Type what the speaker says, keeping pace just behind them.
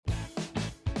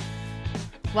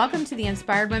Welcome to the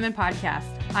Inspired Women Podcast.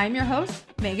 I'm your host,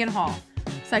 Megan Hall,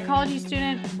 psychology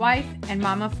student, wife, and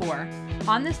mama of four.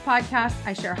 On this podcast,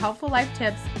 I share helpful life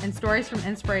tips and stories from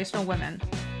inspirational women.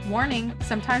 Warning,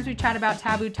 sometimes we chat about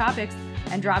taboo topics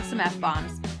and drop some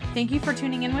F-bombs. Thank you for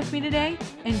tuning in with me today.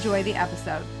 Enjoy the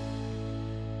episode.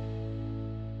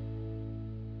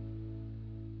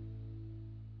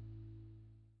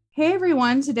 Hey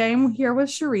everyone, today I'm here with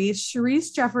Charese.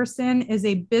 Charese Jefferson is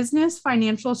a business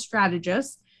financial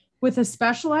strategist with a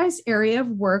specialized area of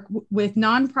work with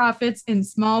nonprofits and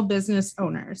small business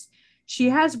owners. She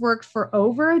has worked for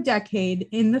over a decade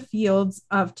in the fields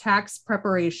of tax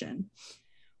preparation.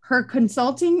 Her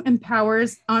consulting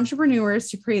empowers entrepreneurs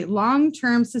to create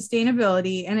long-term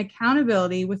sustainability and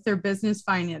accountability with their business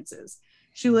finances.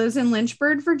 She lives in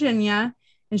Lynchburg, Virginia,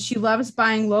 and she loves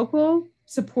buying local,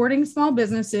 supporting small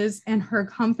businesses, and her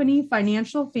company,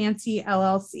 Financial Fancy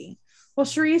LLC. Well,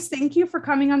 Charese, thank you for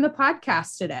coming on the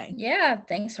podcast today. Yeah,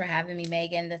 thanks for having me,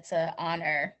 Megan. That's an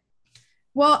honor.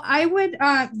 Well, I would,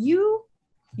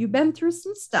 you've been through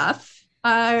some stuff, just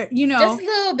a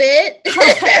little bit.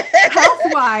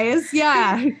 health-wise,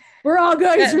 yeah. We're all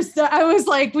going through stuff. I was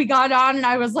like, we got on and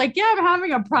I was like, yeah, I'm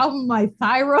having a problem with my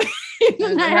thyroid.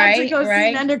 And I had to go see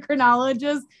an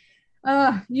endocrinologist.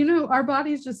 Our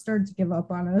bodies just started to give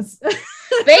up on us.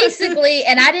 Basically,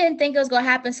 and I didn't think it was going to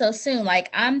happen so soon. Like,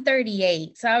 I'm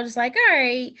 38. So I was just like, all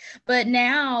right. But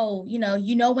now, you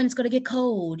know when it's going to get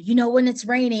cold, when it's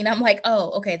raining. I'm like,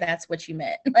 oh, okay, that's what you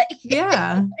meant.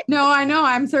 Yeah. No, I know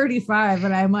I'm 35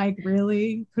 and I'm like,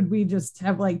 really? Could we just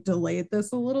have delayed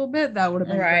this a little bit? That would have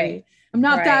been great. I'm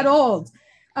not that old.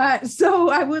 So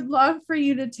I would love for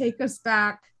you to take us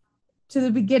back to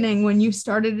the beginning when you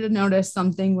started to notice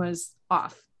something was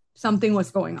off, something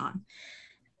was going on.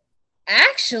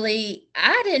 Actually,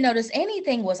 I didn't notice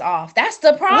anything was off. That's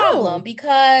the problem,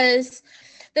 because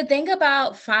the thing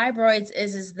about fibroids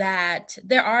is that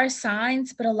there are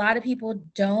signs, but a lot of people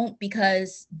don't,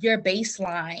 because your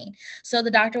baseline. So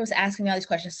the doctor was asking me all these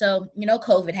questions. So,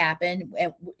 COVID happened,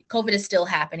 and COVID is still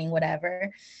happening,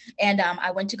 whatever. And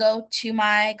I went to go to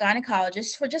my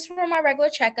gynecologist for my regular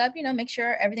checkup, make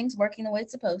sure everything's working the way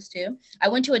it's supposed to. I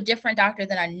went to a different doctor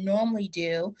than I normally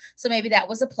do. So maybe that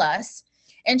was a plus.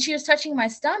 And she was touching my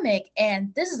stomach.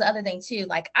 And this is the other thing too.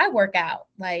 I work out,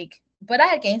 but I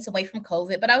had gained some weight from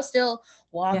COVID, but I was still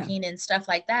walking and stuff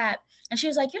like that. And she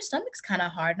was like, your stomach's kind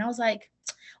of hard. And I was like,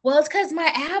 well, it's because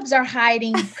my abs are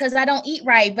hiding because I don't eat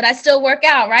right, but I still work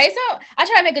out, right? So I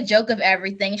try to make a joke of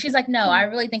everything. And she's like, no, I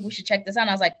really think we should check this out. And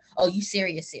I was like, oh, you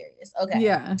serious? Okay.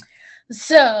 Yeah.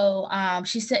 So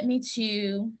she sent me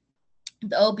to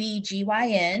the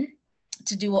OB/GYN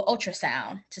to do an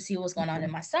ultrasound to see what was going on in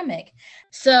my stomach.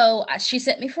 So she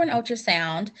sent me for an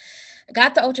ultrasound.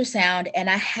 Got the ultrasound, and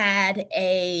I had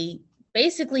a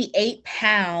basically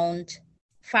 8-pound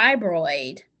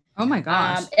fibroid. Oh my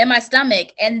gosh. In my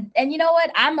stomach. And you know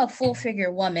what? I'm a full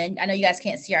figure woman. I know you guys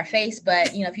can't see our face,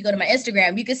 but if you go to my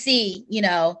Instagram, you can see,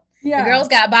 the girl's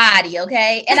got body.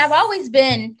 Okay. And I've always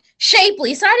been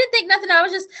shapely. So I didn't think nothing. I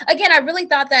was just, again, I really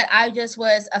thought that I just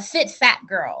was a fit, fat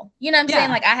girl. You know what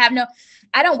I'm saying?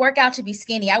 I don't work out to be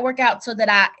skinny. I work out so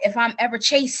that if I'm ever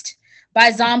chased by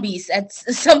zombies at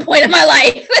some point in my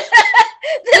life,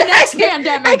 the next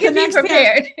pandemic, I can be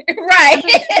prepared. Right.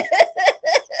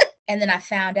 And then I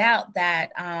found out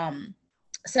that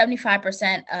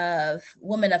 75% of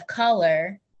women of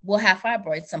color will have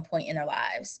fibroids some point in their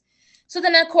lives. So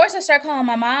then, of course, I started calling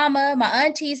my mama, my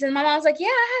aunties, and my mom was like, yeah,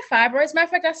 I have fibroids.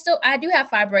 Matter of fact, I do have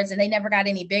fibroids, and they never got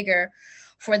any bigger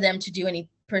for them to do any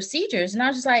procedures. And I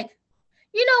was just like,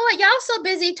 you know what? Y'all so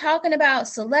busy talking about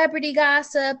celebrity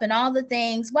gossip and all the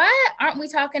things. Why aren't we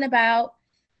talking about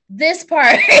this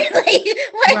part?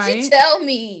 Why'd you tell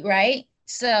me? Right.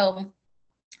 So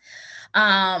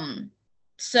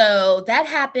that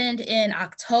happened in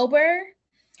October,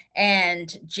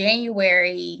 and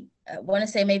January, I want to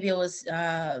say maybe it was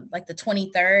the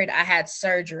 23rd, I had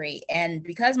surgery. And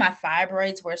because my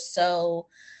fibroids were so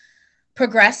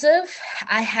progressive,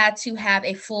 I had to have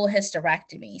a full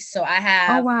hysterectomy. So I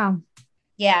have,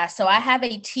 so I have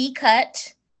a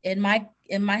T-cut in my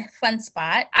fun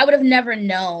spot. I would have never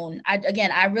known.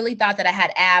 I really thought that I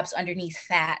had abs underneath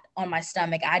fat on my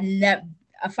stomach.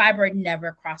 A fibroid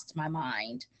never crossed my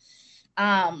mind.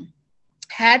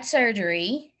 Had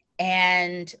surgery,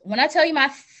 and when I tell you my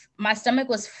stomach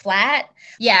was flat,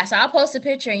 so I'll post a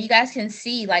picture and you guys can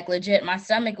see, legit, my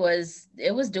stomach was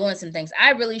doing some things.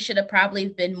 I really should have probably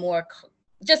been more,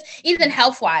 just even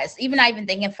health-wise, not even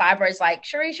thinking fibroids,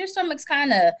 Charese, your stomach's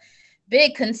kind of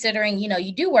big considering,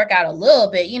 you do work out a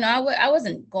little bit. I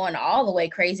wasn't going all the way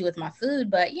crazy with my food,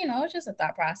 but, it's just a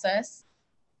thought process.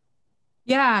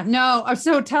 Yeah, no.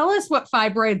 So tell us what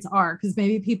fibroids are, because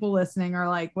maybe people listening are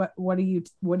like, what do you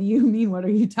mean? What are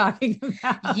you talking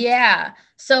about? Yeah.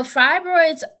 So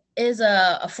fibroids is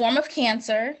a form of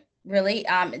cancer, really.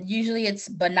 Usually it's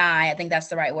benign. I think that's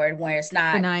the right word, where it's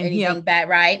not Benign. anything Yep. bad,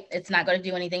 right? It's not going to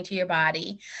do anything to your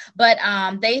body. But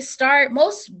they start,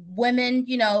 most women,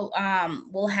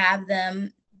 will have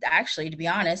them actually, to be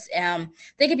honest.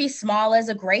 They could be small as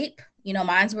a grape.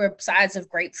 Mine's were size of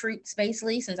grapefruits,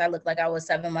 basically, since I looked like I was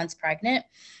 7 months pregnant.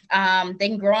 They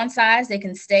can grow on size, they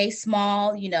can stay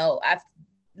small. I've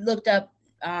looked up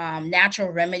natural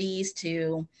remedies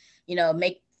to,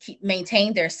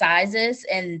 maintain their sizes,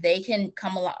 and they can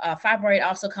come along. Fibroid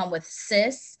also come with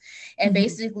cysts, and Mhm.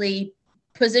 basically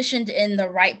positioned in the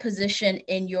right position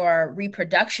in your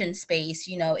reproduction space,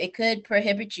 it could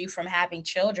prohibit you from having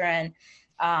children,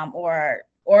 or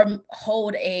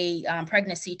hold a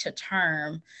pregnancy to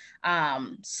term.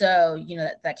 So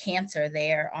that cancer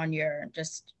there on your,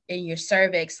 just in your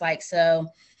cervix, like, so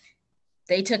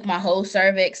they took my whole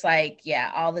cervix, like,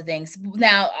 yeah, all the things.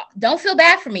 Now, don't feel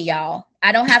bad for me, y'all.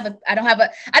 I don't have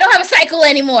a cycle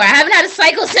anymore. I haven't had a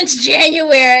cycle since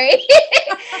January.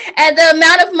 And the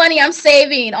amount of money I'm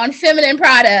saving on feminine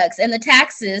products and the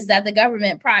taxes that the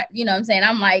government, what I'm saying,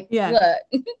 I'm like, Yeah.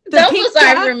 look, The don't feel pink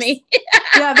sorry for tax. me.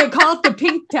 Yeah, they call it the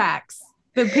pink tax.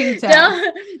 The pink tax.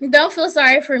 don't feel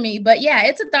sorry for me. But yeah,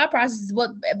 it's a thought process.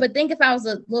 But think if I was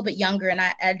a little bit younger and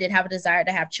I did have a desire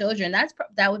to have children,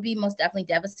 that would be most definitely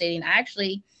devastating. I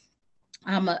actually,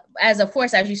 as of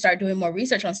course, as you start doing more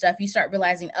research on stuff, you start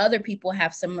realizing other people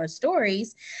have similar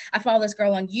stories. I follow this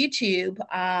girl on YouTube,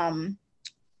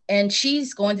 and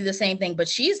she's going through the same thing, but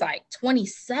she's like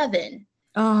 27.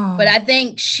 But Oh, I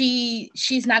think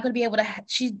she's not going to be able to.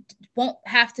 She won't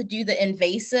have to do the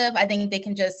invasive. I think they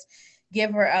can just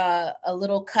give her a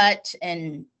little cut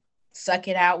and suck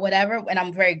it out, whatever. And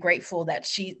I'm very grateful that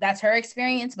that's her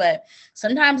experience. But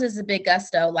sometimes it's a big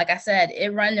gusto. Like I said,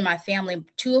 it run in my family.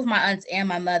 Two of my aunts and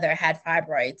my mother had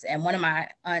fibroids, and one of my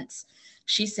aunts,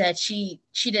 she said she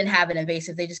didn't have an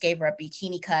invasive. They just gave her a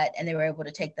bikini cut, and they were able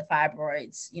to take the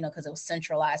fibroids, because it was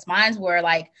centralized. Mine's were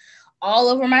like all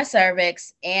over my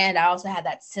cervix, and I also had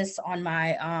that cyst on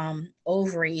my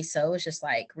ovary, so it was just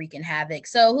like wreaking havoc.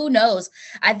 So who knows?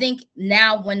 I think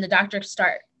now when the doctors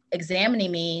start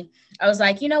examining me, I was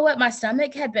like, you know what, my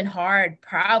stomach had been hard,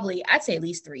 probably I'd say at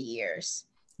least 3 years.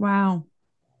 wow.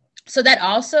 So that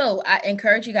also, I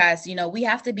encourage you guys, we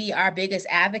have to be our biggest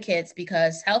advocates,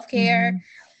 because healthcare, Mhm.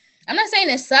 I'm not saying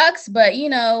it sucks, but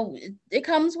it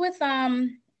comes with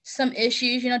some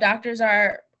issues. Doctors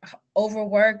are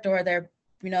overworked, or they're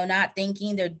not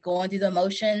thinking, they're going through the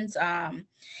motions. And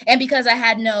because I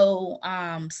had no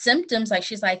symptoms, like,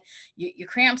 she's like, your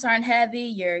cramps aren't heavy,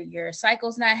 your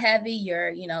cycle's not heavy,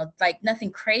 you're like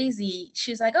nothing crazy.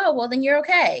 She's like, oh well, then you're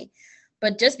okay.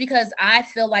 But just because I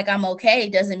feel like I'm okay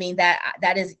doesn't mean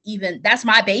that's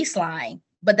my baseline.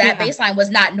 But that Yeah. baseline was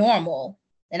not normal,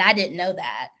 and I didn't know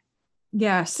that.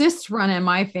 Yeah. Cysts run in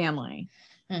my family.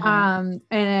 Mm-hmm.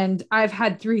 And I've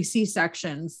had 3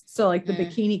 C-sections. So like the Mm.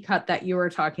 bikini cut that you were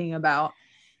talking about.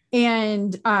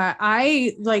 And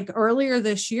I, like, earlier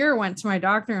this year, went to my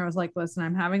doctor and I was like, listen,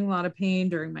 I'm having a lot of pain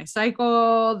during my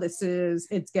cycle.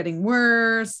 It's getting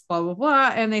worse, blah, blah,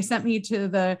 blah. And they sent me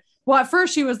to well, at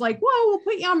first she was like, well, we'll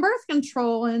put you on birth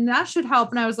control and that should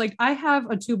help. And I was like, I have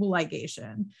a tubal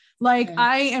ligation. Like, Mm.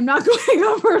 I am not going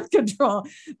on birth control.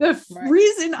 The Right.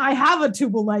 reason I have a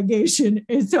tubal ligation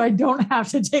is so I don't have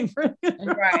to take birth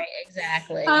control. Right,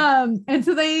 exactly. And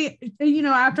so they,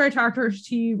 after I talked to her,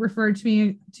 she referred to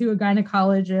me to a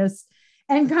gynecologist,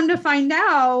 and come to find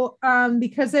out,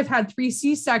 because they've had 3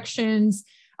 C-sections,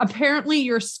 apparently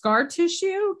your scar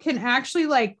tissue can actually,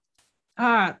 like,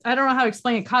 I don't know how to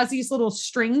explain it, cause these little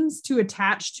strings to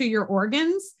attach to your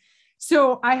organs.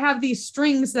 So I have these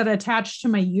strings that attach to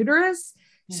my uterus.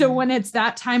 So Mm. when it's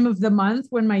that time of the month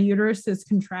when my uterus is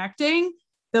contracting,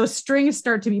 those strings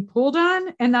start to be pulled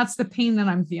on, and that's the pain that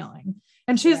I'm feeling.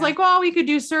 And she's Yeah. like, well, we could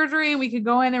do surgery and we could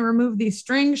go in and remove these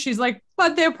strings. She's like,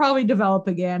 but they'll probably develop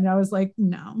again. And I was like,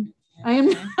 no, I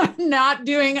am not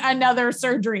doing another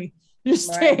surgery.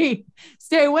 Just Right.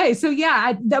 stay away. So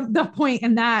yeah, the point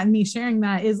in that, and me sharing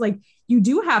that, is like, you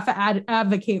do have to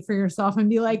advocate for yourself and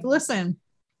be like, listen,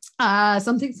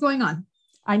 something's going on.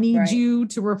 I need Right. you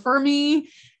to refer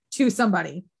me to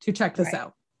somebody to check this Right.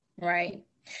 out. Right.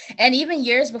 And even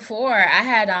years before, I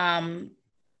had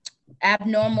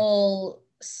abnormal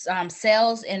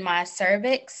cells in my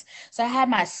cervix. So I had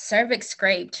my cervix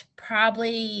scraped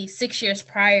probably 6 years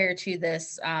prior to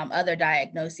this other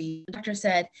diagnosis. The doctor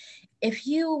said, if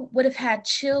you would have had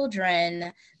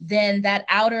children, then that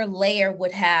outer layer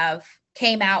would have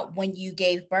came out when you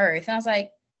gave birth. And I was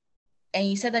like, and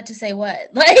you said that to say what?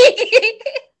 Like,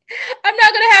 I'm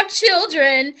not going to have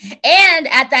children. And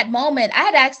at that moment, I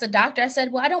had asked the doctor, I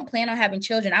said, well, I don't plan on having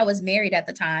children. I was married at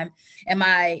the time. And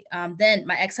my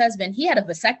ex-husband, he had a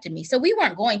vasectomy. So we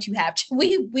weren't going to have,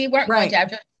 we weren't going to have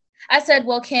children. I said,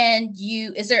 well,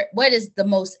 what is the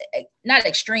most, not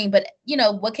extreme, but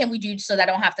what can we do so that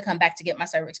I don't have to come back to get my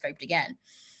cervix scraped again?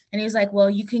 And he was like, well,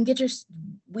 you can get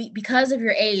because of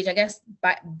your age, I guess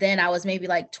by then I was maybe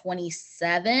like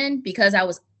 27, because I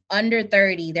was under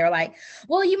 30. They're like,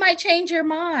 well, you might change your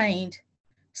mind.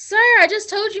 Sir, I just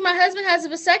told you my husband has a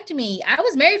vasectomy. I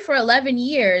was married for 11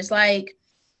 years. Like,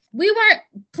 we weren't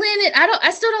planning.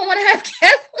 I still don't want to have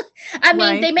kids. I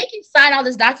mean, They make you sign all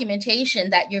this documentation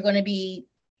that you're going to be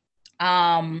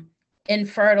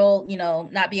infertile,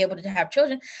 not be able to have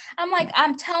children. I'm like,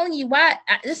 I'm telling you what,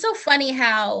 it's so funny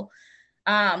how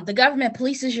the government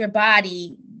polices your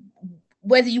body,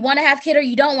 whether you want to have a kid or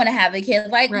you don't want to have a kid.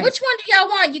 Like, which one do y'all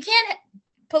want? You can't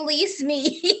police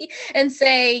me and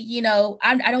say, I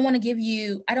don't want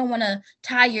to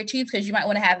tie your tubes because you might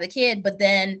want to have a kid. But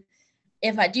then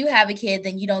if I do have a kid,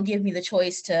 then you don't give me the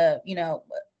choice to,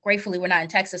 gratefully we're not in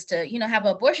Texas, to, have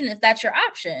an abortion if that's your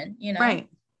option, Right.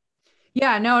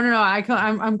 Yeah, no.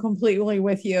 I'm completely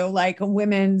with you. Like,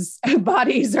 women's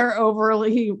bodies are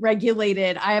overly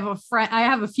regulated. I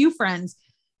have a few friends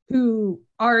who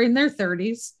are in their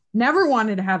 30s, never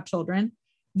wanted to have children.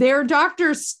 Their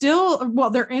doctors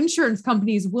their insurance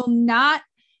companies will not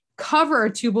cover a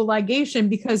tubal ligation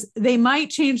because they might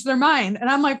change their mind. And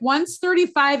I'm like, one's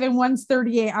 35 and one's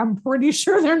 38. I'm pretty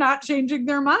sure they're not changing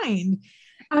their mind.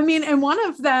 I mean, and one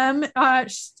of them,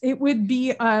 it would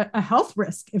be a health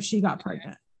risk if she got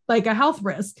pregnant, like a health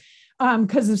risk,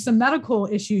 because of some medical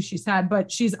issues she's had,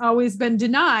 but she's always been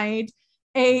denied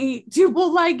a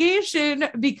tubal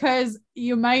ligation because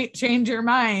you might change your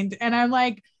mind. And I'm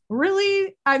like,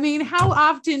 really? I mean, how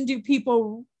often do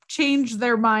people change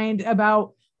their mind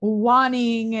about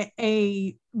wanting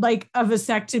a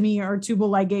vasectomy or tubal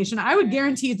ligation? I would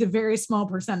guarantee it's a very small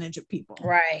percentage of people.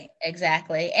 Right,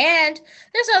 exactly. And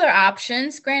there's other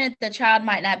options. Granted, the child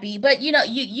might not be, but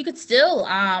you could still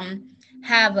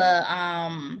have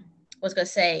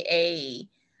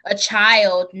a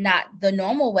child not the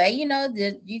normal way. You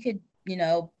could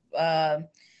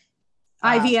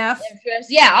IVF.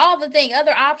 All the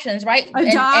other options, right?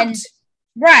 Adopt.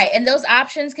 Right. And those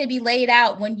options can be laid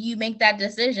out when you make that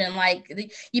decision. Like,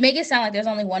 you make it sound like there's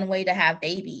only one way to have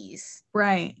babies.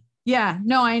 Right. Yeah,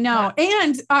 no, I know.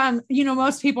 Yeah. And,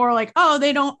 most people are like, oh,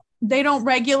 they don't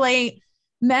regulate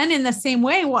men in the same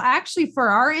way. Well, actually, for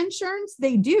our insurance,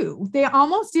 they do. They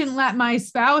almost didn't let my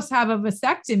spouse have a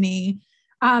vasectomy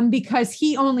because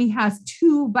he only has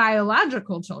 2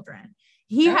 biological children.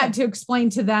 He had to explain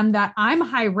to them that I'm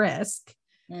high risk.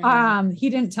 Mm-hmm. He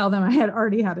didn't tell them I had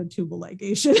already had a tubal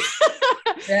ligation,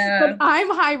 but I'm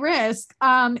high risk.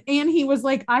 And he was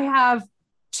like,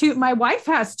 my wife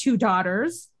has 2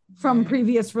 daughters from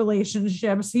previous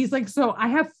relationships. He's like, so I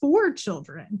have 4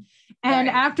 children. And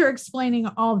after explaining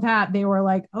all that, they were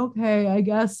like, okay, I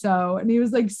guess so. And he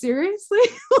was like, seriously?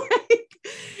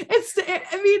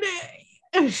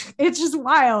 It's just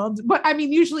wild. But I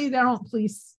mean, usually they don't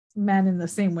police men in the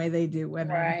same way they do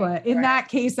women. But in that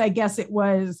case, I guess it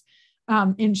was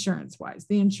insurance wise.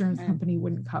 The insurance company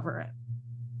wouldn't cover it.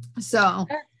 So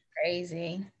that's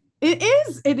crazy. It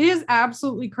is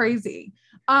absolutely crazy.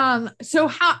 So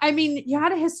you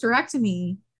had a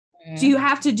hysterectomy. Do you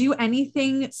have to do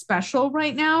anything special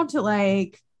right now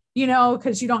to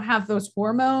because you don't have those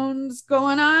hormones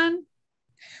going on?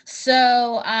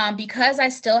 So, because I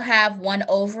still have one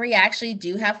ovary, I actually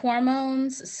do have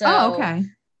hormones. So okay.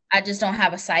 I just don't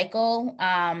have a cycle.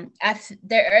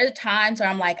 There are times where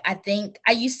I'm like, I think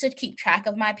I used to keep track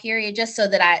of my period just so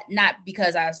that not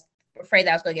because I was afraid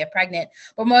that I was going to get pregnant,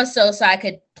 but more so I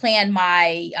could plan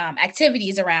my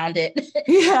activities around it.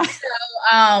 Yeah.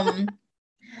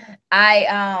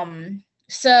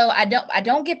 So I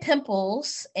don't get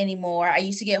pimples anymore. I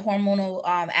used to get hormonal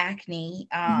acne.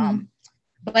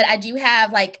 But I do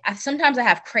have sometimes I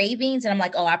have cravings and I'm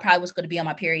like, oh, I probably was going to be on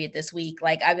my period this week.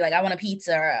 Like, I'd be like, I want a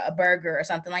pizza or a burger or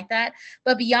something like that.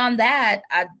 But beyond that,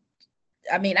 I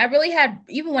really had,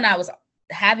 even when I was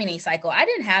having a cycle, I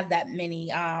didn't have that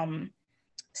many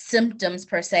symptoms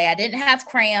per se. I didn't have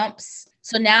cramps.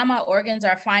 So now my organs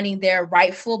are finding their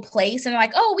rightful place and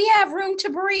like, oh, we have room to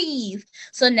breathe.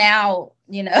 So now,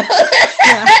 yeah.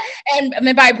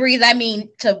 And by breathe, I mean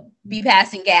to be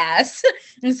passing gas.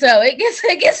 And so it gets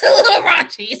a little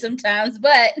raunchy sometimes,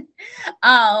 but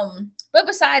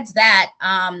besides that,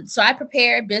 so I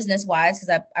prepare business wise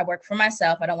because I work for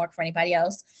myself. I don't work for anybody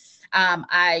else. And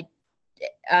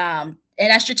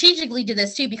I strategically did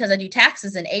this too because I do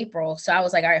taxes in April. So I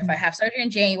was like, all right, if I have surgery in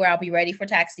January, I'll be ready for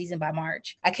tax season by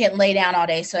March. I couldn't lay down all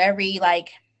day. So every like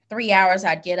 3 hours,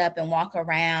 I'd get up and walk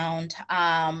around.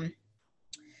 I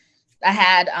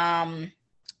had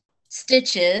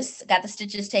stitches, got the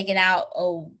stitches taken out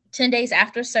 10 days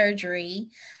after surgery.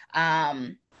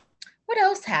 What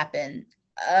else happened?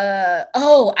 I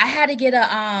had to get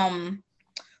a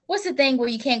what's the thing where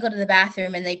you can't go to the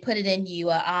bathroom and they put it in you?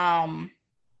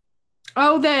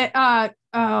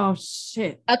 Oh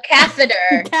shit. A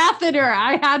catheter. Catheter.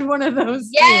 I had one of those.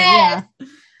 Yes. Too.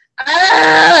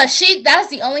 Yeah. That's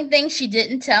the only thing she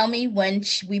didn't tell me when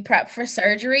we prepped for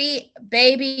surgery.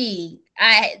 Baby,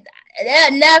 I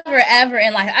never ever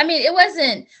in life. I mean, it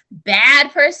wasn't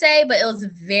bad per se, but it was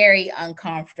very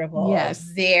uncomfortable. Yes.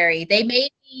 Very. They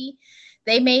made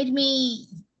me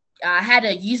I had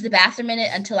to use the bathroom in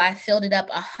it until I filled it up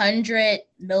 100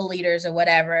 milliliters or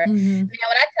whatever. Mm-hmm. Man, when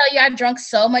I tell you I drank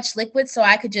so much liquid so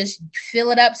I could just fill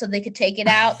it up so they could take it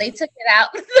out. They took it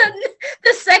out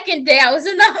the second day I was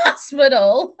in the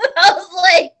hospital. I was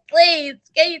like, please,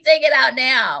 can you take it out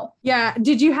now? Yeah.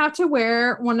 Did you have to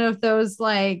wear one of those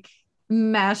like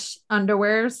mesh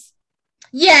underwears?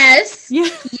 Yes. Yeah.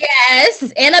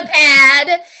 Yes. And a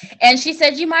pad. And she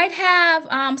said you might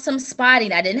have some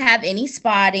spotting. I didn't have any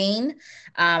spotting.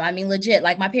 I mean, legit,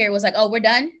 like my period was like, oh, we're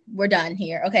done. We're done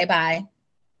here. Okay, bye.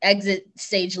 Exit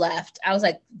stage left. I was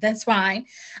like, that's fine.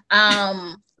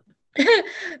 There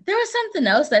was something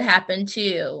else that happened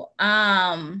too.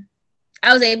 I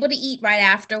was able to eat right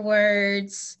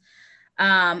afterwards.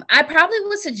 I probably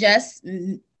would suggest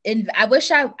I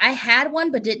wish I had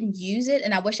one, but didn't use it.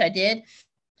 And I wish I did.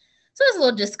 So it's a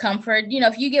little discomfort. You know,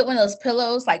 if you get one of those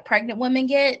pillows like pregnant women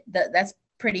get, that's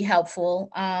pretty helpful.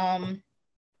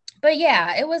 But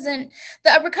yeah,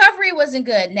 the recovery wasn't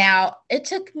good. Now, it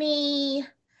took me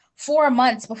 4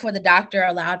 months before the doctor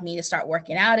allowed me to start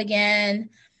working out again.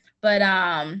 But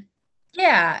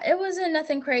yeah, it wasn't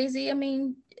nothing crazy. I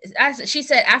mean, she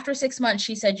said after 6 months,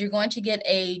 she said, you're going to get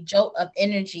a jolt of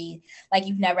energy like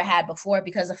you've never had before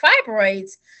because of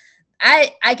fibroids.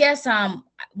 I guess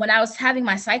when I was having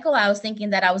my cycle, I was thinking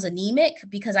that I was anemic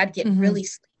because I'd get really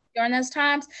sleepy during those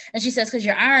times. And she says, because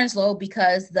your iron's low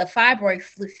because the fibroid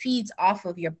feeds off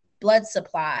of your blood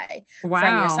supply from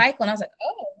your cycle. And I was like,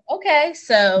 oh, okay.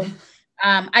 So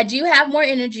I do have more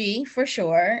energy for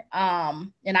sure.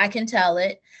 And I can tell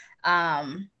it.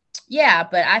 Yeah,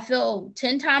 but I feel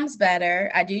 10 times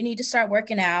better. I do need to start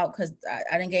working out because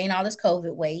I didn't gain all this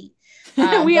COVID weight.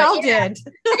 We all did.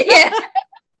 Yeah.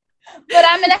 But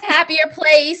I'm in a happier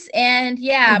place. And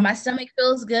yeah, my stomach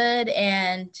feels good.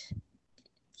 And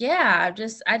yeah,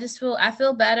 I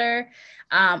feel better.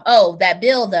 That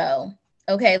bill though.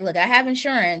 Okay, look, I have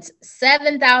insurance,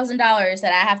 $7,000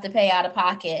 that I have to pay out of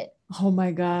pocket. Oh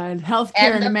my God.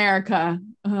 Healthcare in America.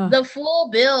 The full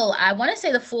bill, I want to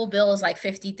say the full bill is like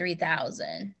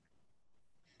 $53,000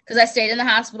 because I stayed in the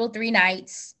hospital 3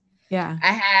 nights. Yeah.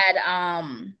 I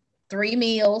had 3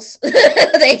 meals.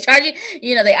 They charge you,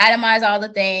 they itemize all the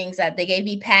things that they gave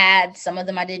me pads. Some of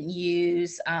them I didn't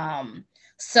use.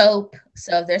 Soap.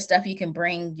 So if there's stuff you can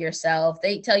bring yourself,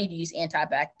 they tell you to use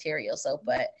antibacterial soap,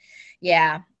 but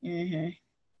yeah. Mm-hmm.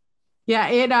 Yeah,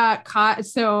 it caught.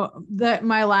 So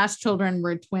my last children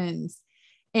were twins.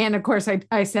 And of course,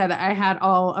 I said I had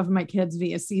all of my kids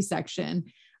via C-section.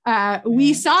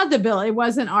 We saw the bill. It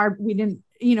wasn't we didn't,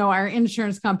 our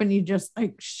insurance company just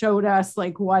like showed us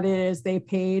like what it is they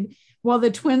paid. Well,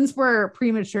 the twins were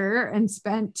premature and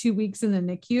spent 2 weeks in the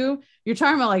NICU. You're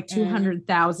talking about like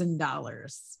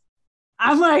 $200,000.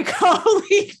 I'm like,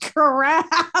 holy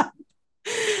crap.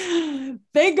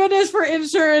 Thank goodness for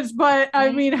insurance, but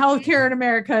I mean, healthcare in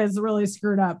America is really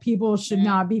screwed up. People should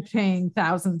not be paying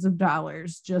thousands of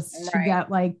dollars just to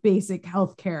get like basic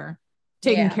healthcare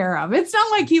taken care of. It's not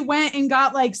like you went and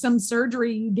got like some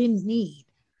surgery you didn't need.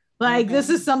 Like this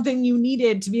is something you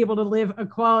needed to be able to live a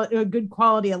good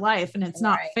quality of life, and it's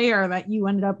not fair that you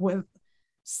ended up with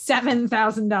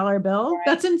 $7,000 bill.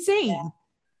 That's insane.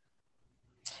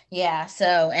 Yeah.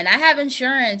 So, and I have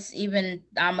insurance, even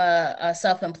I'm a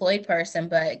self-employed person,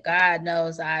 but God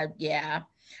knows I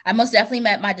most definitely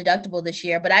met my deductible this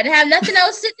year, but I didn't have nothing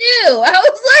else to do. I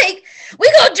was like,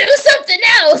 we gonna do something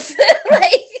else.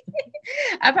 Like,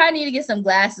 I probably need to get some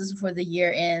glasses before the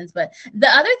year ends. But the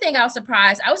other thing I was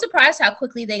surprised how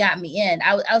quickly they got me in.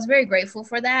 I was very grateful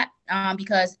for that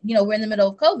because, we're in the middle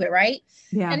of COVID, right?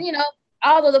 Yeah. And,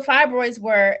 although the fibroids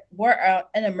were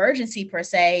an emergency per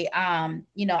se,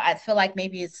 I feel like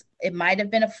maybe it might have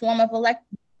been a form of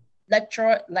elective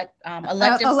surgery.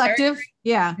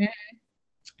 Yeah.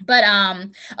 Mm-hmm. But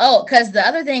because the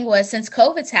other thing was, since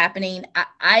COVID's happening,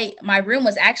 I my room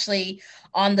was actually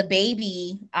on the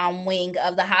baby wing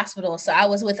of the hospital. So I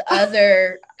was with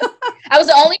other I was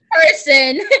the only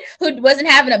person who wasn't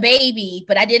having a baby,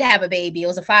 but I did have a baby. It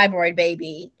was a fibroid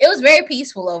baby. It was very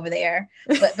peaceful over there.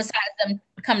 But besides them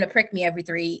coming to prick me every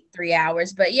three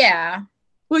hours. But yeah.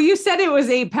 Well, you said it was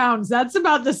 8 pounds. That's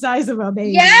about the size of a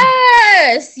baby.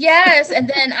 Yes, yes. And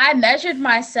then I measured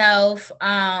myself,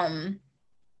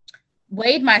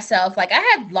 weighed myself. Like I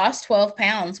had lost 12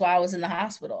 pounds while I was in the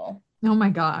hospital. Oh my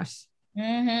gosh.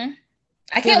 Mm-hmm.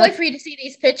 I can't wait for you to see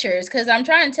these pictures, because I'm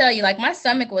trying to tell you, like my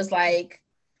stomach was like,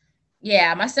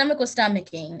 yeah, my stomach was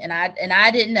stomaching, and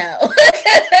I didn't know.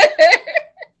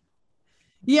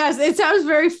 Yes, it sounds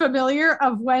very familiar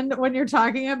of when you're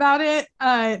talking about it.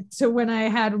 To when I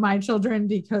had my children,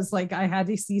 because like I had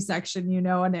a C-section, you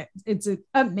know, and it's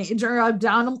a major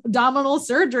abdominal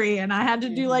surgery, and I had to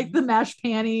do like the mesh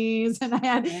panties, and I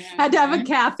had to have a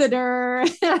catheter,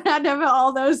 and I had to have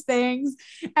all those things.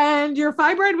 And your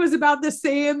fibroid was about the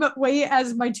same weight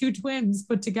as my 2 twins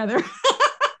put together.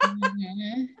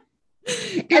 Mm-hmm.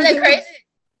 And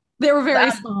they were very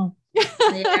small.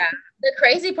 Yeah. The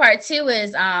crazy part too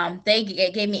is they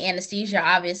gave me anesthesia,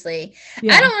 obviously.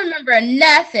 Yeah. I don't remember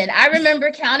nothing. I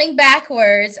remember counting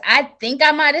backwards. I think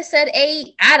I might have said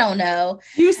 8. I don't know.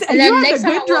 You said you had the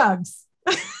good drugs.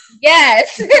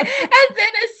 Yes. And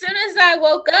then as soon as I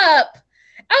woke up,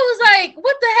 I was like,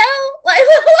 what the hell? Like,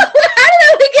 how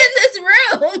did we get in this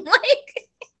room? Like,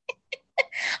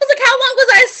 I was like, how long was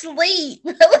I asleep?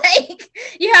 Like,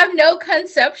 you have no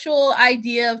conceptual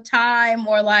idea of time,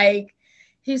 or like,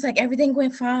 he's like, everything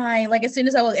went fine. Like, as soon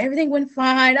as I woke, everything went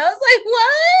fine. I was like,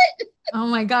 what? Oh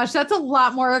my gosh, that's a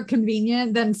lot more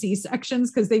convenient than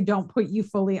C-sections, because they don't put you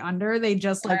fully under. They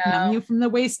just like numb you from the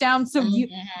waist down. So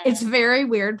it's very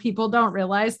weird. People don't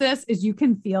realize this, is you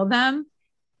can feel them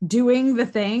doing the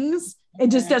things. It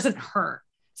just doesn't hurt.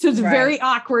 So it's very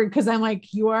awkward, because I'm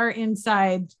like, you are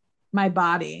inside my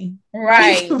body.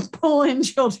 Right. Pulling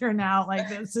children out. Like,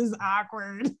 this is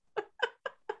awkward.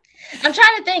 I'm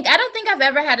trying to think. I don't think I've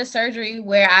ever had a surgery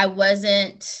where I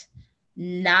wasn't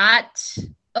not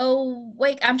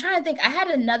awake. I'm trying to think. I had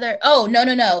another. Oh, no.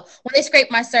 When they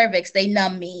scraped my cervix, they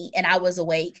numbed me and I was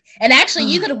awake. And actually,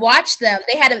 you could watch them.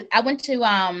 I went to,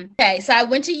 so I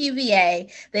went to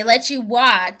UVA. They let you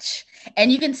watch,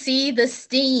 and you can see the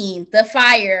steam, the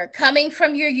fire coming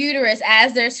from your uterus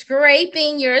as they're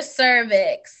scraping your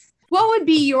cervix. What would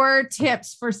be your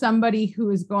tips for somebody who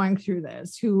is going through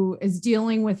this, who is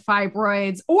dealing with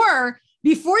fibroids, or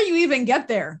before you even get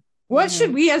there, what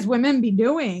should we as women be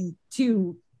doing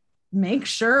to make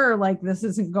sure like this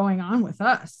isn't going on with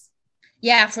us?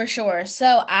 Yeah, for sure.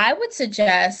 So I would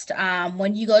suggest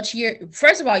when you go to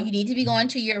first of all, you need to be going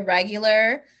to your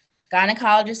regular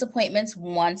gynecologist appointments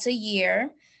once a year,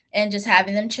 and just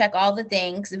having them check all the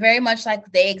things. Very much like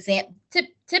they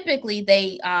typically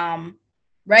they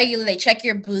regularly, they check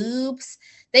your boobs.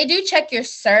 They do check your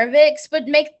cervix, but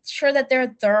make sure that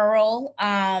they're thorough.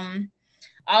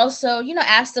 Also,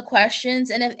 ask the questions,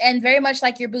 and very much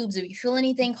like your boobs, if you feel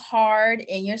anything hard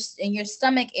in your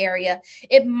stomach area,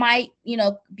 it might,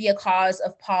 be a cause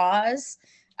of pause.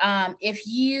 If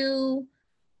you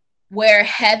wear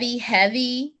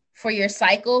heavy for your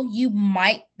cycle, you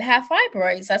might have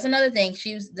fibroids. That's another thing.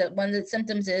 One of the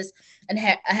symptoms is a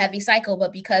heavy cycle,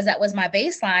 but because that was my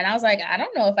baseline, I was like, I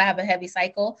don't know if I have a heavy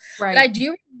cycle. Right. But I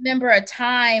do remember a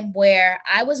time where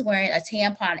I was wearing a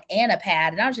tampon and a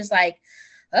pad, and I was just like,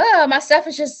 oh, my stuff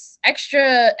is just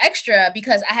extra,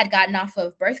 because I had gotten off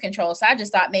of birth control. So I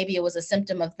just thought maybe it was a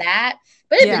symptom of that.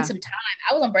 But it's been some time.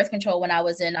 I was on birth control when I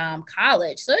was in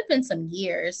college. So it's been some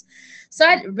years. So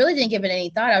I really didn't give it any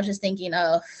thought. I was just thinking,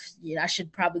 I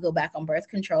should probably go back on birth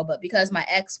control. But because my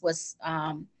ex was,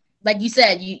 like you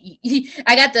said, he's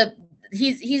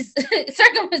he's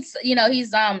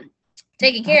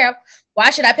taken care of. Why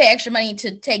should I pay extra money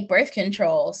to take birth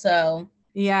control? So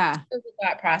yeah, it's a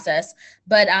thought process.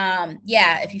 But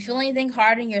if you feel anything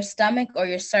hard in your stomach or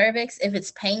your cervix, if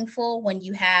it's painful when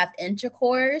you have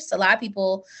intercourse, a lot of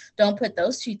people don't put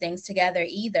those two things together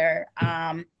either.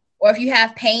 Or if you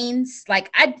have pains,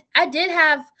 like I did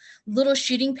have little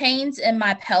shooting pains in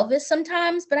my pelvis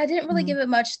sometimes, but I didn't really give it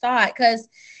much thought, because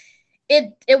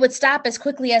it would stop as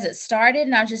quickly as it started.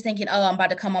 And I was just thinking, oh, I'm about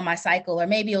to come on my cycle. Or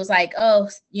maybe it was like, oh,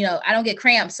 I don't get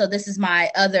cramps, so this is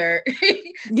my other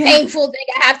painful thing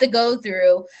I have to go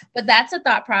through. But that's a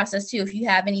thought process too. If you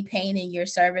have any pain in your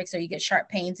cervix, or you get sharp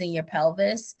pains in your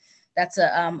pelvis, that's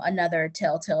another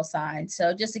telltale sign.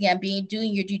 So just again,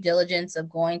 doing your due diligence of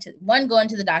going to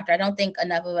the doctor. I don't think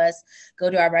enough of us go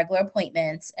to our regular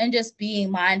appointments, and just being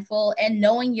mindful and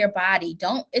knowing your body.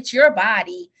 It's your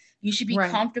body. You should be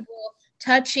comfortable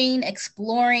touching,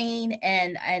 exploring,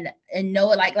 and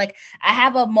know it. Like I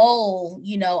have a mole,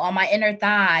 on my inner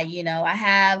thigh. I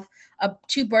have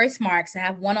two birthmarks. I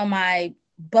have one on my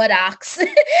buttocks and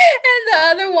the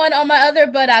other one on my other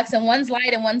buttocks, and one's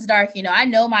light and one's dark. I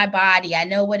know my body. I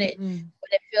know what it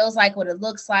feels like, what it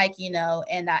looks like,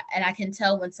 and I can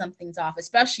tell when something's off,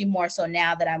 especially more so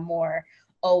now that I'm more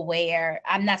aware.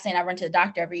 I'm not saying I run to the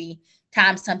doctor every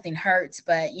time something hurts,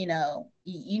 but you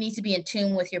need to be in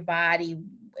tune with your body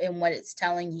and what it's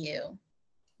telling you.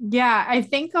 Yeah, I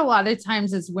think a lot of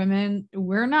times as women,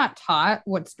 we're not taught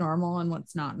what's normal and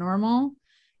what's not normal.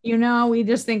 We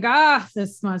just think,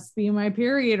 this must be my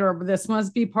period, or this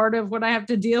must be part of what I have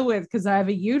to deal with because I have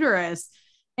a uterus.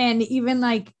 And even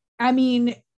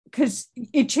because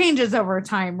it changes over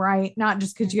time, right? Not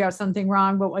just because you have something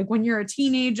wrong, but like when you're a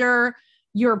teenager,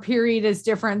 your period is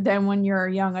different than when you're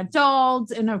a young adult.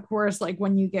 And of course, like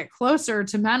when you get closer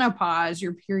to menopause,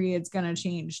 your period's going to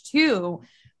change too.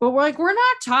 But we're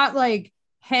not taught like,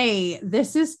 hey,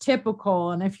 this is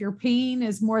typical. And if your pain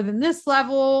is more than this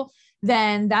level,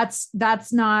 then that's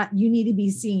not, you need to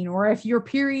be seen. Or if your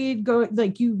period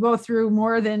you go through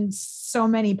more than so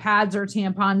many pads or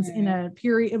tampons in a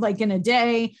period, like in a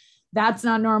day, that's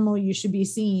not normal. You should be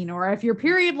seen. Or if your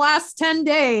period lasts 10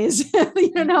 days,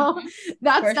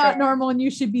 that's not normal and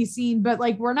you should be seen. But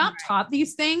like, we're not taught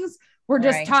these things. We're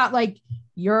just taught like,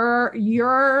 you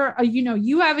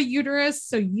have a uterus,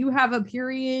 so you have a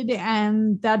period,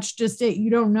 and that's just it.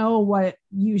 You don't know what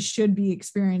you should be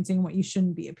experiencing, what you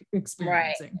shouldn't be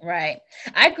experiencing. Right.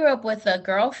 I grew up with a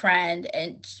girlfriend,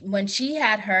 and when she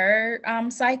had her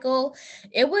cycle,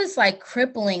 it was like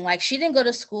crippling. Like she didn't go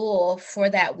to school for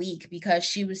that week because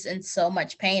she was in so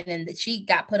much pain, and that she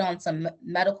got put on some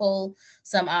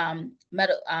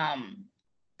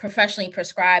professionally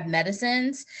prescribed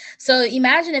medicines. So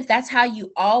imagine if that's how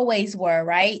you always were,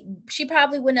 right? She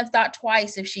probably wouldn't have thought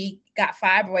twice if she got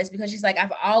fibroids, because she's like,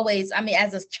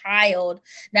 as a child,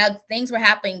 now things were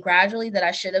happening gradually that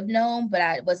I should have known, but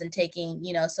I wasn't taking,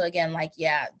 so again, like,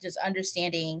 just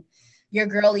understanding your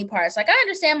girly parts. Like I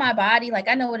understand my body. Like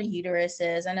I know what a uterus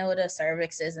is. I know what a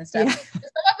cervix is and stuff. Yeah.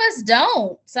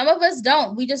 Some of us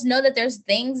don't. We just know that there's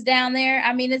things down there.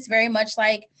 I mean, it's very much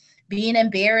like being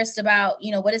embarrassed about,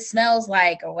 what it smells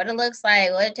like or what it looks like,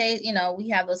 what it tastes, we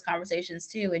have those conversations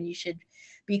too. And you should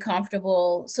be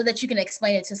comfortable so that you can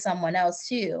explain it to someone else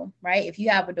too, right? If you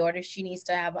have a daughter, she needs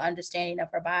to have an understanding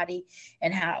of her body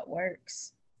and how it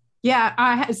works.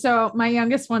 Yeah. So my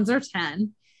youngest ones are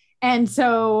 10. And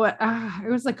so it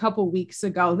was a couple weeks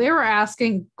ago, they were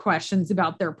asking questions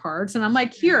about their parts. And I'm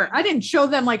like, here, I didn't show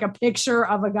them like a picture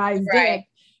of a guy's dick,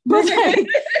 but like,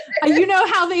 you know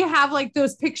how they have like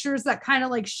those pictures that kind of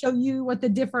like show you what the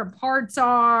different parts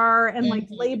are and like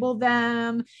label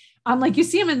them. Like you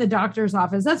see them in the doctor's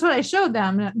office. That's what I showed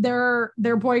them. They're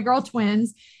boy girl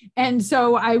twins. And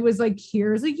so I was like,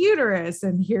 here's a uterus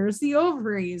and here's the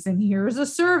ovaries and here's a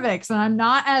cervix. And I'm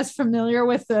not as familiar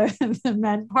with the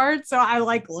men part. So I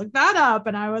like looked that up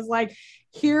and I was like,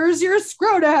 here's your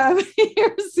scrotum.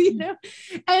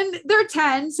 And they're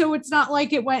 10. So it's not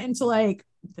like it went into like,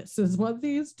 this is what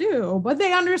these do, but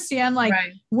they understand like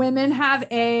women have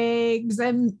eggs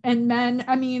and men,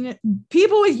 I mean,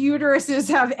 people with uteruses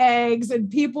have eggs and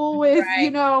people with,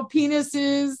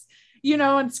 penises,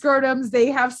 and scrotums, they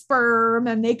have sperm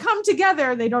and they come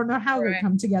together. They don't know how they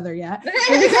come together yet.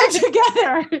 They come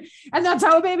together and that's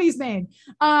how a baby's made.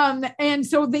 And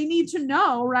so they need to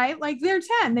know, right? Like they're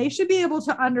 10, they should be able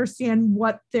to understand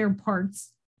what their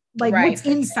parts, like what's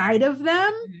inside of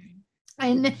them.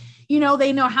 And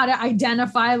they know how to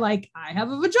identify, like, I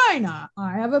have a vagina,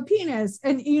 I have a penis.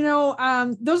 And,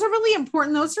 those are really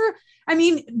important. Those are,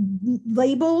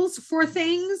 labels for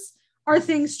things are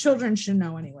things children should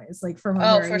know anyways, like from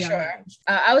a very young age.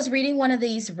 I was reading one of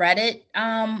these Reddit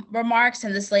remarks,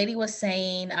 and this lady was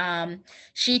saying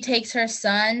she took her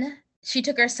son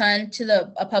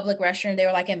to a public restroom. They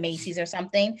were like at Macy's or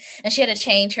something, and she had to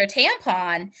change her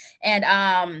tampon. And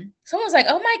someone was like,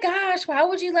 "Oh my gosh, why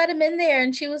would you let him in there?"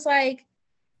 And she was like,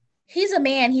 "He's a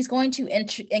man. He's going to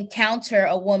encounter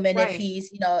a woman if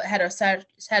he's,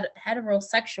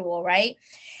 heterosexual, right?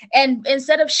 And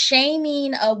instead of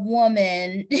shaming a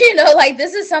woman, like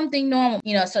this is something normal,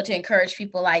 so to encourage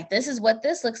people like this is what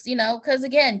this looks, because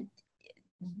again,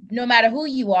 no matter who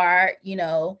you are,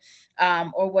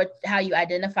 or how you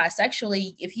identify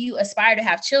sexually, if you aspire to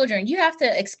have children, you have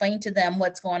to explain to them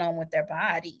what's going on with their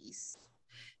bodies.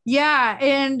 Yeah.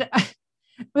 And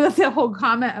with the whole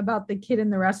comment about the kid in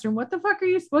the restroom, what the fuck are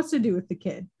you supposed to do with the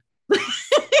kid?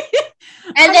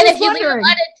 And I'm then just if you leave them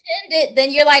wondering. unattended,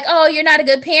 then you're like, oh, you're not a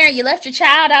good parent. You left your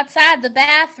child outside the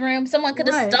bathroom. Someone could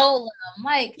have Right. stolen them.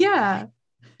 Like, Yeah.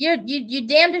 you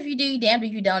damned if you do, you damned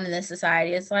if you don't in this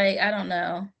society. It's like, I don't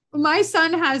know. My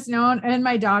son has known, and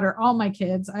my daughter, all my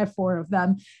kids, I have 4 of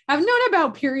them, have known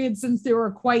about periods since they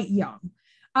were quite young.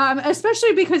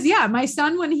 Especially because, yeah, my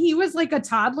son, when he was like a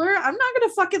toddler, I'm not going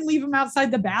to fucking leave him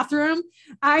outside the bathroom.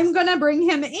 I'm going to bring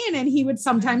him in, and he would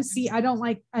sometimes see, I don't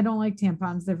like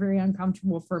tampons. They're very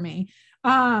uncomfortable for me.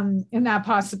 And that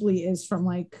possibly is from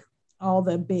like all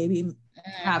the baby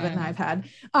having I've had.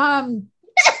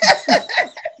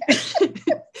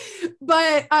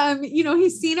 But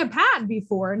he's seen a pad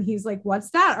before and he's like, what's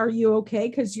that? Are you okay?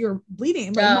 Because you're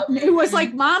bleeding. But it was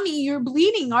like, mommy, you're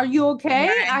bleeding. Are you okay?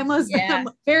 Right. I'm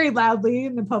very loudly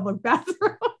in the public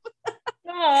bathroom.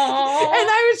 And Aww.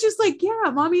 I was just like,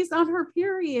 yeah, mommy's on her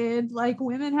period. Like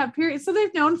women have periods. So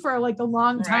they've known for like a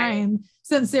long Right. time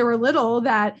since they were little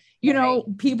that, Right.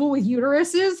 people with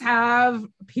uteruses have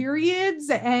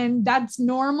periods and that's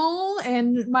normal.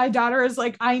 And my daughter is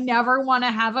like, I never want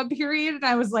to have a period. And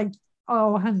I was like,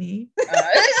 oh, honey. Uh,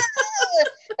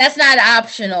 that's not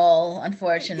optional,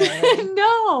 unfortunately.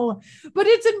 No, but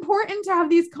it's important to have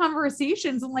these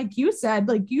conversations. And like you said,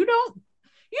 like you don't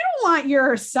want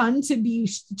your son to be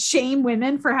shame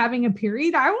women for having a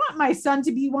period. I want my son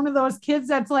to be one of those kids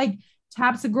that's like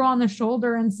taps a girl on the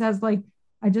shoulder and says like,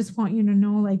 I just want you to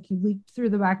know, like you leaked through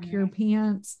the back of your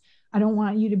pants. I don't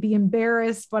want you to be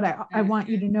embarrassed, but I want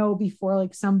you to know before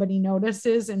like somebody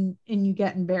notices and you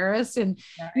get embarrassed. And,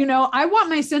 I want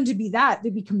my son to be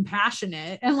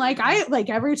compassionate. And like, I like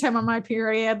every time on my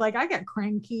period, like I get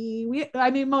cranky.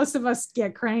 Most of us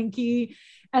get cranky.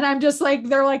 And I'm just like,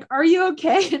 they're like, are you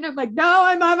okay? And I'm like, no,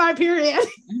 I'm on my period.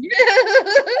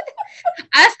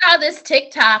 I saw this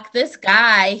TikTok. This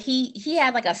guy, he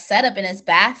had like a setup in his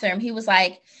bathroom. He was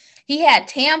like, he had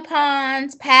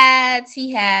tampons, pads,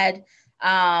 he had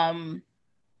um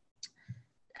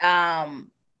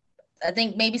um I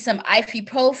think maybe some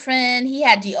ibuprofen. He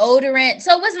had deodorant.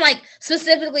 So it wasn't like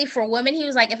specifically for women. He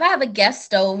was like, if I have a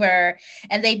guest over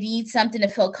and they need something to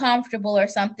feel comfortable or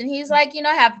something, he's like,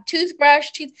 have toothbrush,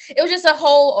 it was just a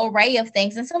whole array of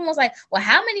things. And someone was like, well,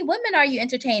 how many women are you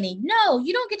entertaining? No,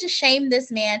 you don't get to shame this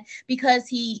man because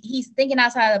he's thinking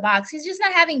outside of the box. He's just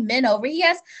not having men over. He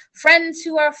has friends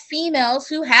who are females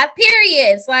who have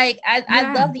periods. Like,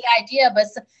 I love the idea, but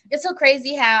it's so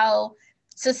crazy how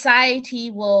society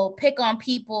will pick on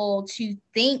people to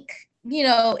think,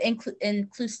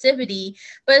 inclusivity,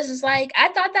 but it's just like, I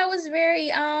thought that was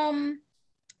very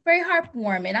very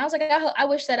heartwarming. I was like, I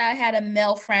wish that I had a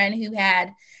male friend who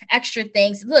had extra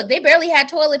things. Look, they barely had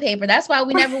toilet paper. That's why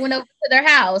we never went over to their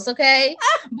house. Okay.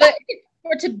 But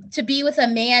or to be with a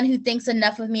man who thinks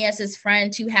enough of me as his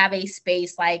friend to have a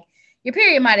space like your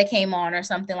period might have came on or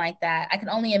something like that. I can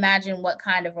only imagine what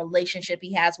kind of relationship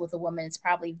he has with a woman. It's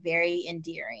probably very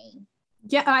endearing.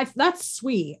 Yeah, that's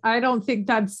sweet. I don't think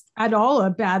that's at all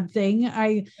a bad thing.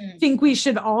 I think we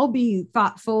should all be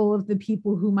thoughtful of the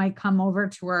people who might come over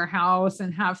to our house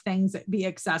and have things that be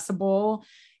accessible,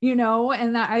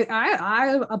 and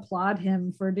I applaud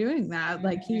him for doing that.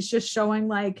 Like he's just showing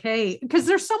like, hey, because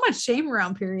there's so much shame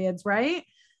around periods, right?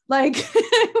 Like,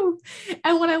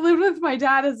 and when I lived with my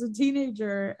dad as a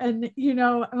teenager and,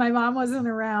 my mom wasn't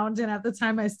around. And at the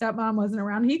time my stepmom wasn't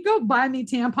around, he'd go buy me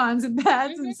tampons and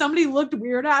pads. And somebody looked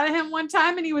weird at him one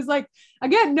time. And he was like, I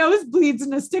get nosebleeds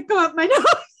and a stick go up my nose.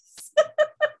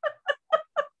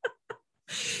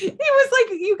 He was like,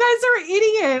 you guys are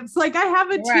idiots. Like I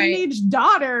have a teenage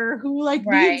daughter who like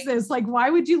needs this. Like, why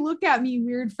would you look at me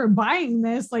weird for buying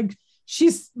this? Like,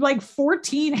 she's like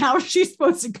 14. How is she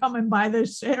supposed to come and buy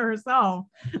this shit herself?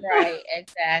 Right,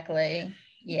 exactly.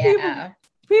 Yeah.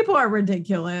 People are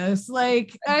ridiculous.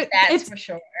 Like that's for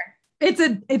sure.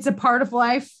 It's a part of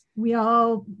life.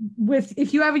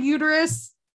 If you have a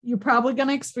uterus, you're probably going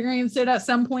to experience it at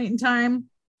some point in time.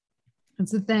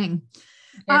 It's a thing.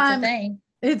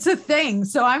 It's a thing.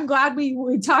 So I'm glad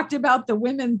we talked about the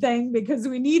women thing because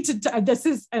we need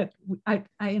to, I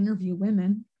interview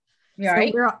women.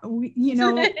 Right. So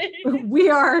we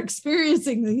are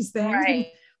experiencing these things. Right.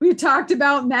 We've talked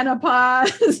about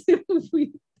menopause.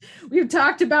 We've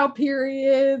talked about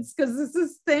periods because this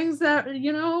is things that,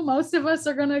 most of us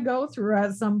are going to go through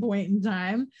at some point in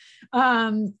time.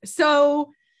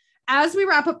 So as we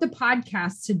wrap up the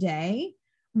podcast today,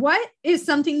 what is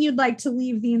something you'd like to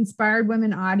leave the Inspired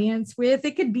Women audience with?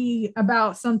 It could be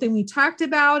about something we talked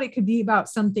about. It could be about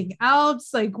something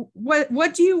else. Like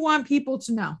what do you want people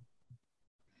to know?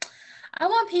 I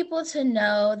want people to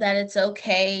know that it's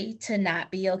okay to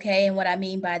not be okay. And what I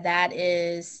mean by that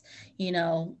is, you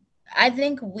know, I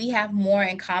think we have more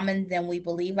in common than we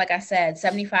believe. Like I said,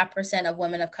 75% of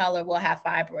women of color will have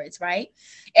fibroids, right?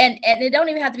 And it don't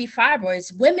even have to be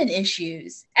fibroids, women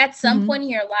issues. At some point in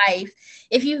your life,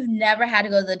 if you've never had to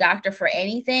go to the doctor for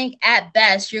anything, at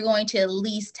best, you're going to at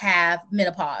least have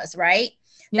menopause, right?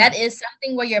 Yeah. That is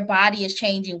something where your body is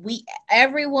changing.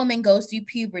 Every woman goes through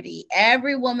puberty.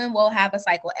 Every woman will have a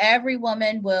cycle. Every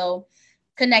woman will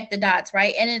connect the dots,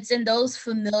 right? And it's in those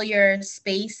familiar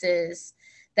spaces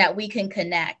that we can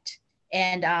connect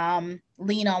and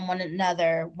lean on one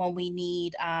another when we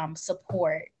need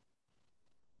support.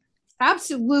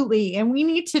 Absolutely. And we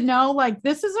need to know, like,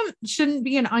 this shouldn't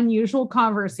be an unusual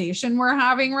conversation we're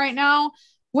having right now.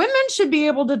 Women should be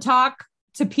able to talk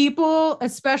to people,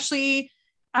 especially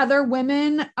other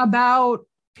women, about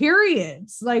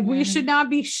periods. Like, we should not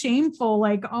be shameful.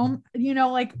 Like, you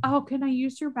know, like, oh, can I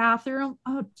use your bathroom?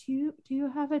 Oh, do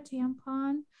you have a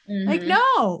tampon? Like,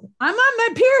 no, I'm on my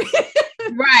period.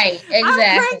 Right. Exactly.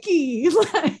 I'm cranky.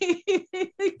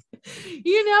 Like,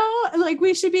 you know, like,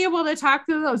 we should be able to talk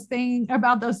to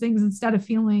about those things instead of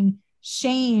feeling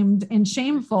shamed and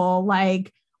shameful.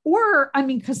 Like, or, I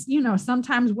mean, because, you know,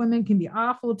 sometimes women can be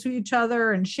awful to each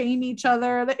other and shame each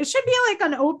other. It should be like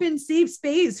an open, safe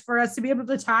space for us to be able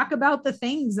to talk about the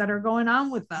things that are going on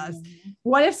with us.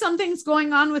 What if something's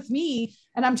going on with me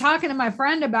and I'm talking to my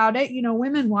friend about it, you know,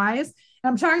 women wise, and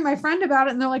I'm talking to my friend about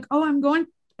it and they're like, oh,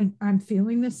 I'm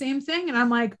feeling the same thing. And I'm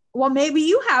like, well, maybe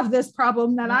you have this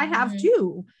problem that I have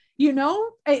too. You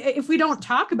know, if we don't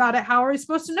talk about it, how are we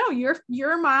supposed to know?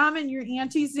 Your mom and your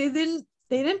aunties, they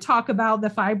didn't talk about the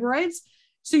fibroids,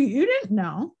 so you didn't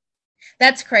know.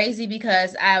 That's crazy,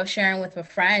 because I was sharing with a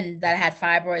friend that had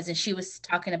fibroids and she was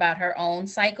talking about her own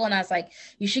cycle. And I was like,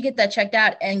 you should get that checked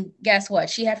out. And guess what?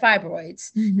 She had fibroids.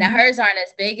 Now hers aren't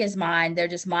as big as mine. They're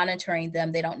just monitoring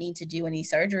them. They don't need to do any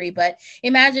surgery. But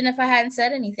imagine if I hadn't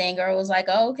said anything, or it was like,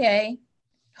 oh, okay,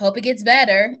 hope it gets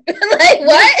better. Like,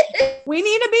 what? We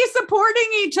need to be supporting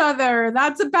each other.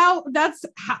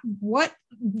 What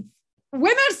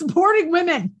women supporting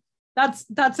women.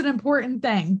 That's an important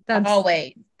thing. That's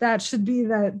always. That should be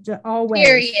always.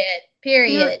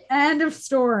 Period. End of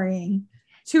story.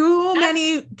 Too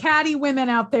many catty women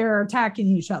out there attacking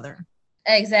each other.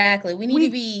 Exactly. We need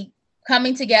to be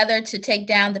coming together to take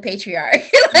down the patriarchy.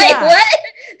 What?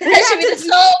 That should be the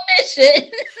sole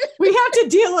mission. We have to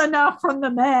deal enough from the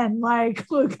men. Like,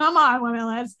 come on,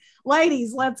 women.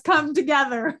 Ladies, let's come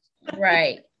together.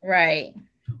 Right.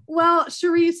 Well,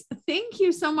 Charese, thank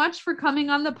you so much for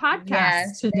coming on the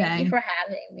podcast today. Thank you for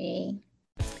having me.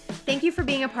 Thank you for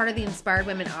being a part of the Inspired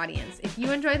Women audience. If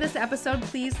you enjoyed this episode,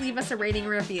 please leave us a rating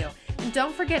and review. And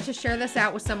don't forget to share this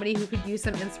out with somebody who could use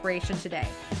some inspiration today.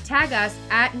 Tag us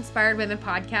at Inspired Women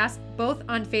Podcast, both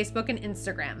on Facebook and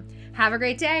Instagram. Have a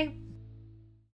great day.